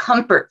is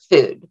comfort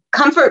food?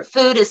 Comfort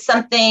food is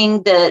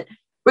something that,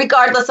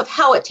 regardless of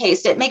how it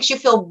tastes, it makes you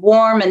feel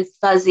warm and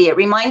fuzzy. It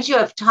reminds you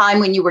of time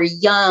when you were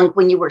young,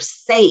 when you were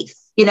safe.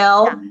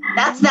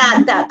 That's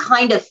that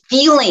kind of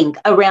feeling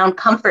around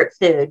comfort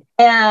food.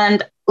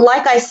 And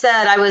like I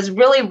said, I was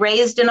really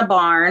raised in a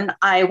barn.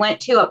 I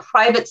went to a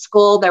private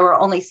school. There were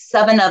only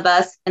 7 of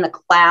us in a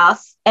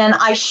class, and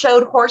I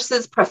showed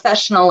horses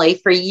professionally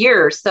for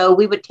years. So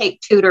we would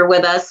take tutor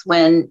with us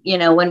when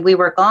we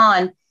were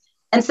gone.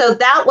 And so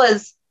that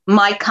was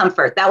my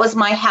comfort. That was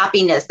my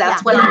happiness.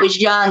 That's when I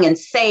was young and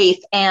safe.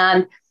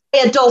 And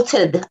I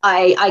adulted.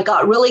 I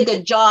got really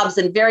good jobs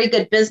and very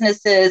good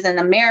businesses and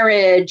a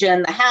marriage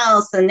and the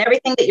house and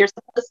everything that you're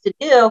supposed to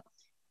do.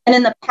 And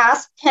in the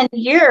past 10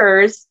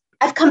 years,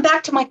 I've come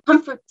back to my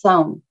comfort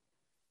zone.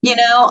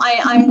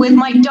 I'm with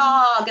my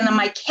dog and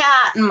my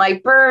cat and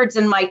my birds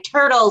and my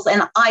turtles,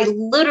 and I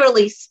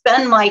literally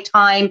spend my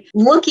time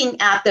looking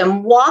at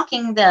them,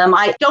 walking them.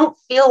 I don't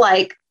feel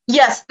like,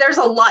 yes, there's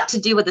a lot to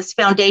do with this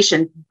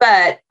foundation,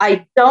 but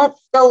I don't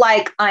feel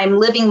like I'm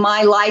living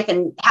my life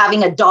and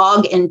having a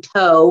dog in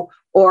tow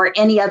or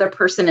any other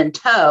person in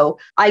tow.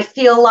 I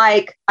feel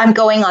like I'm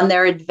going on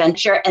their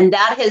adventure, and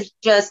that has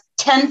just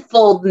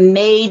tenfold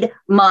made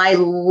my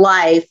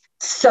life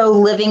so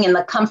living in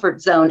the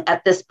comfort zone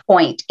at this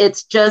point.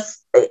 It's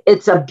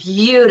a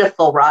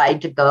beautiful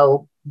ride to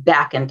go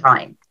back in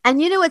time.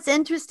 And what's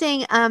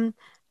interesting,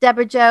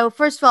 Deborah Jo,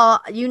 first of all,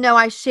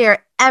 I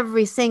share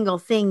every single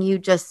thing you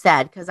just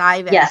said, because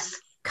I've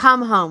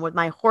come home with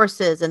my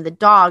horses and the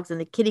dogs and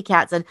the kitty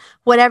cats and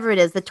whatever it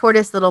is, the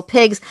tortoise little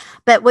pigs.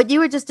 But what you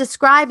were just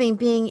describing,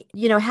 being,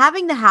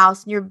 having the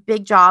house and your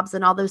big jobs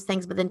and all those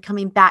things, but then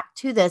coming back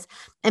to this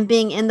and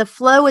being in the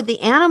flow with the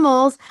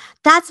animals,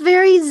 that's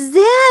very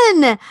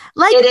Zen.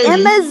 Like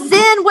Emma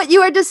Zen, what you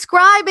are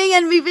describing,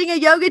 and me being a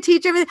yoga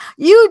teacher,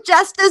 you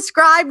just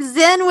described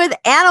Zen with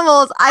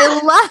animals.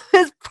 I love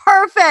this.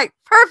 Perfect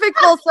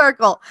full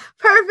circle.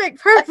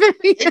 Perfect. Well,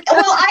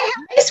 I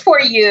have this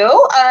for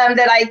you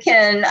that I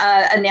can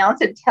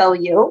announce and tell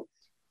you.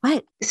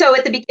 What? So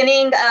at the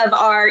beginning of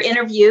our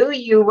interview,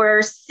 you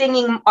were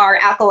singing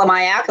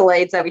my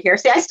accolades over here.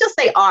 See, I still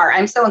say "are."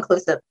 I'm so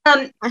inclusive.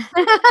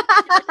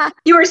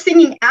 You were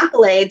singing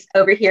accolades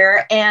over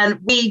here, and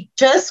we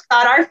just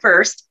got our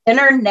first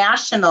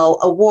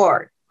international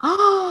award.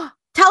 Oh,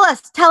 tell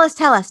us.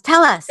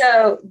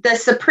 So the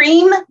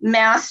Supreme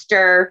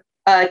Master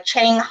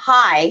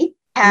Shanghai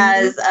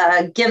has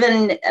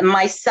given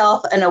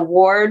myself an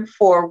award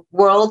for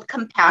World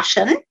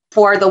Compassion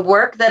for the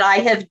work that I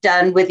have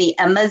done with the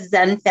Emma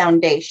Zen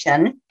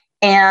Foundation.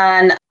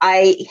 And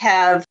I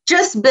have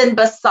just been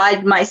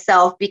beside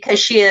myself because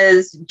she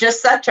is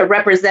just such a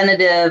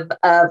representative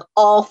of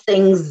all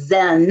things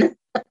Zen.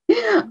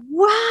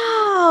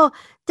 Wow.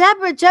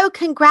 Deborah Jo,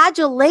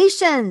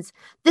 congratulations.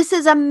 This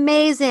is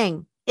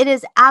amazing. It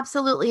is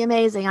absolutely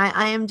amazing.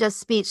 I am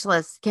just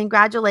speechless.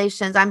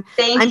 Congratulations. I'm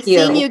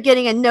seeing you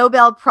getting a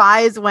Nobel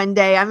Prize one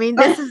day. I mean,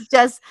 this is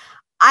just,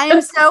 I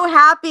am so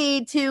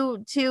happy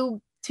to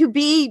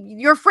be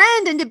your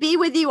friend and to be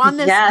with you on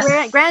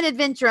this grand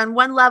adventure on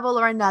one level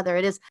or another.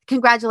 It is,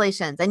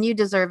 congratulations, and you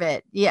deserve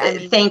it. Yeah. I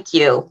mean, thank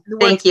you.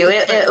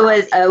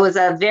 It was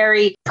a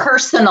very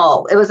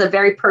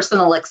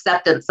personal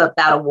acceptance of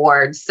that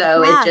award.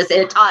 So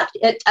it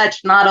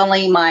touched not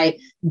only my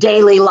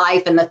daily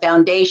life and the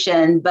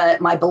foundation,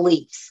 but my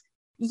beliefs.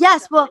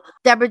 Yes. Well,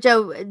 Deborah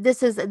Jo,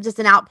 this is just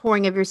an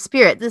outpouring of your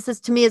spirit. This is,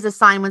 to me, is a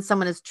sign when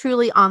someone is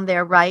truly on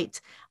their right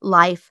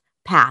life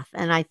path.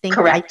 And I think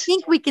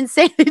we can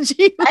say that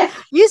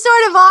you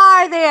sort of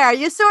are there. I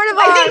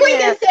think we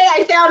can say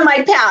I found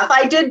my path.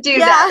 I did do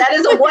that. That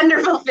is a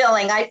wonderful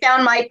feeling. I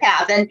found my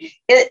path. And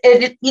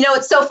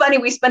it's so funny.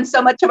 We spend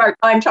so much of our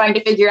time trying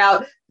to figure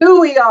out who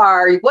we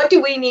are. What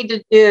do we need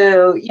to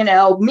do?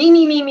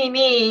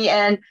 Me.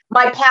 And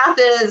my path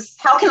is,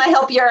 how can I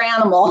help your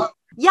animal?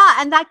 Yeah.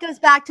 And that goes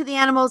back to the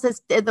animals,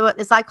 as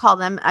I call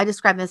them. I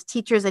describe them as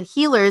teachers and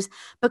healers,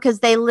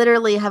 because they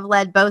literally have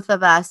led both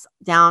of us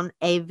down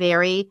a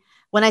very,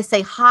 when I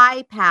say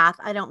high path,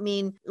 I don't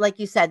mean, like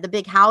you said, the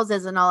big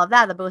houses and all of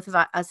that. The both of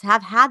us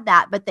have had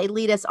that, but they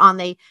lead us on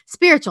the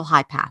spiritual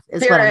high path.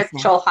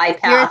 Spiritual high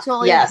path.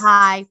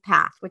 High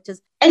path, which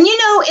is. And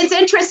it's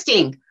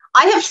interesting.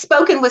 I have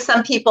spoken with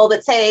some people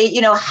that say,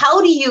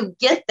 how do you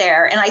get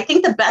there? And I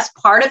think the best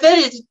part of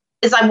it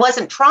is I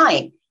wasn't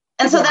trying.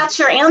 And so that's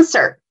your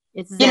answer.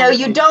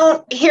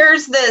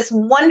 Here's this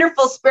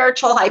wonderful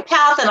spiritual high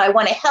path, and I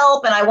want to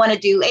help, and I want to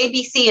do A,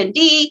 B, C, and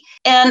D.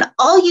 And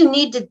all you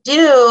need to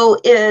do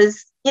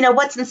is,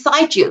 what's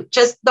inside you,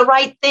 just the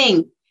right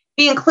thing.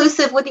 Be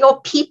inclusive with your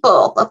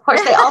people. Of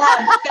course, they all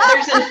have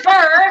feathers and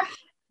fur,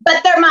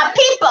 but they're my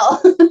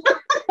people.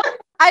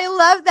 I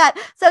love that.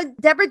 So,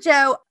 Deborah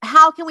Jo,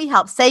 how can we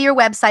help? Say your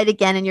website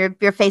again and your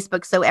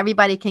Facebook so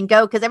everybody can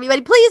go. Because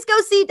everybody, please go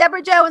see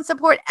Deborah Jo and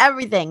support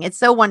everything. It's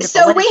so wonderful.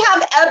 So we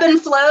have ebb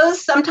and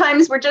flows.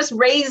 Sometimes we're just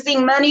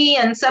raising money,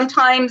 and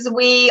sometimes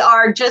we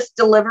are just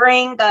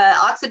delivering the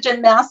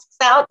oxygen masks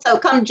out. So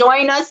come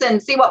join us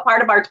and see what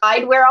part of our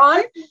tide we're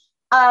on.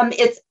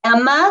 It's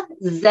Emma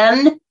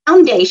Zen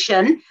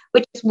Foundation,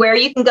 which is where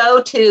you can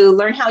go to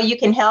learn how you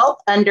can help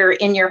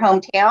in your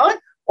hometown.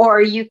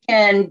 Or you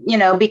can,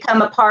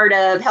 become a part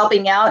of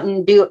helping out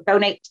and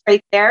donate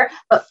straight there.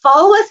 But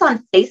follow us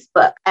on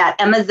Facebook at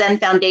Emma Zen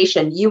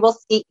Foundation. You will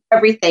see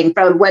everything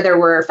from whether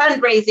we're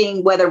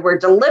fundraising, whether we're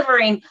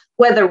delivering,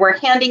 whether we're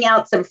handing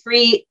out some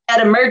free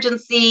pet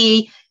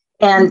emergency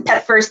and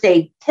pet first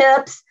aid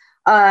tips.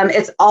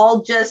 It's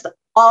all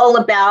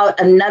about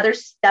another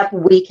step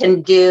we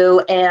can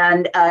do.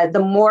 And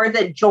the more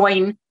that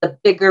join, the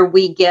bigger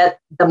we get,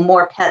 the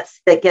more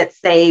pets that get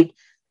saved.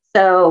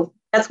 So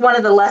that's one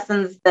of the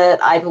lessons that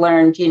I've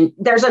learned.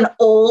 There's an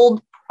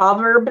old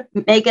proverb,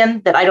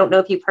 Megan, that I don't know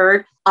if you've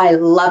heard. I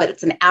love it.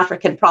 It's an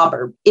African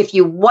proverb. If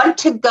you want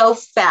to go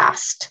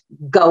fast,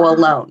 go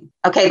alone.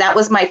 Okay, that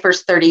was my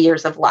first 30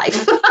 years of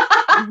life.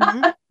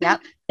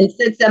 Yep. And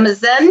since Emma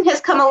Zen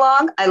has come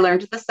along, I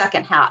learned the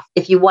second half.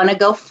 If you want to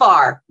go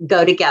far,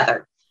 go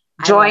together.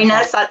 Join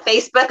us on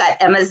Facebook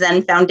at Emma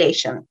Zen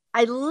Foundation.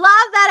 I love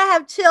that. I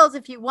have chills.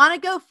 If you want to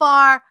go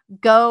far,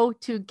 go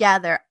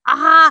together.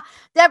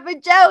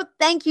 Deborah Jo,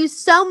 thank you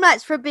so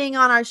much for being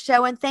on our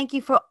show. And thank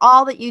you for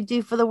all that you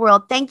do for the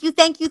world. Thank you.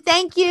 Thank you.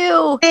 Thank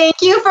you. Thank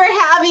you for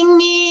having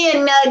me,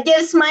 and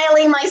give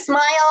Smiley my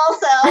smile.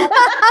 So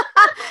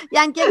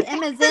yeah, and give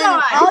Emma Zen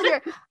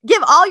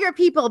give all your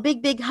people a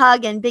big, big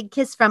hug and big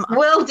kiss from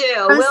From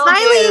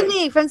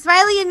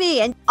Smiley and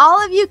me. And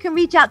all of you can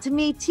reach out to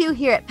me too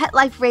here at Pet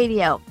Life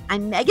Radio.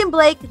 I'm Megan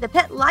Blake, the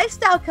Pet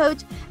Lifestyle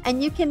Coach,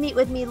 and you can meet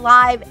with me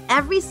live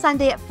every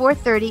Sunday at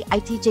 4:30. I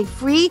teach a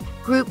free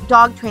group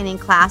dog training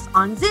class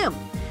on Zoom.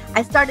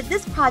 I started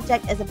this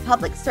project as a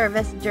public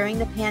service during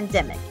the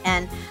pandemic,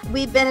 and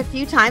we've been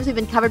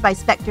covered by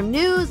Spectrum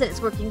News, and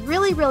it's working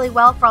really, really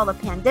well for all the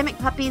pandemic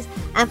puppies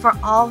and for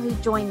all who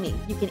join me.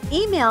 You can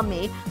email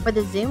me for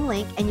the Zoom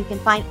link, and you can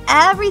find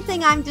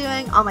everything I'm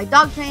doing, all my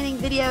dog training,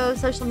 videos,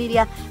 social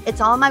media.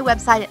 It's all on my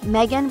website at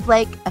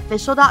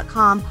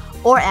meganblakeofficial.com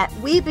or at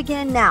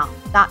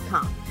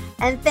webeginnow.com.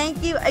 And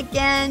thank you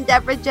again,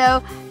 Deborah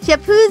Jo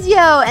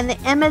Chiapuzio and the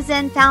Emma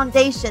Zen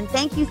Foundation.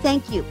 Thank you,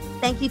 thank you.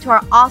 Thank you to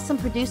our awesome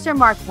producer,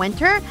 Mark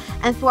Winter,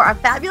 and for our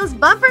fabulous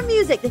bumper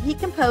music that he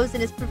composed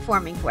and is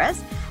performing for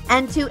us.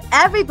 And to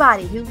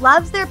everybody who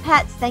loves their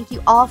pets, thank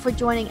you all for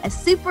joining a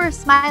super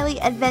smiley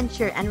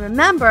adventure. And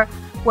remember,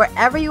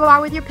 wherever you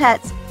are with your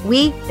pets,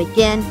 we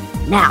begin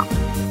now.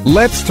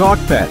 Let's Talk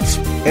Pets,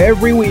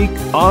 every week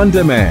on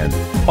demand,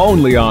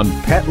 only on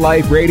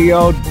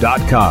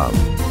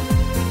PetLifeRadio.com.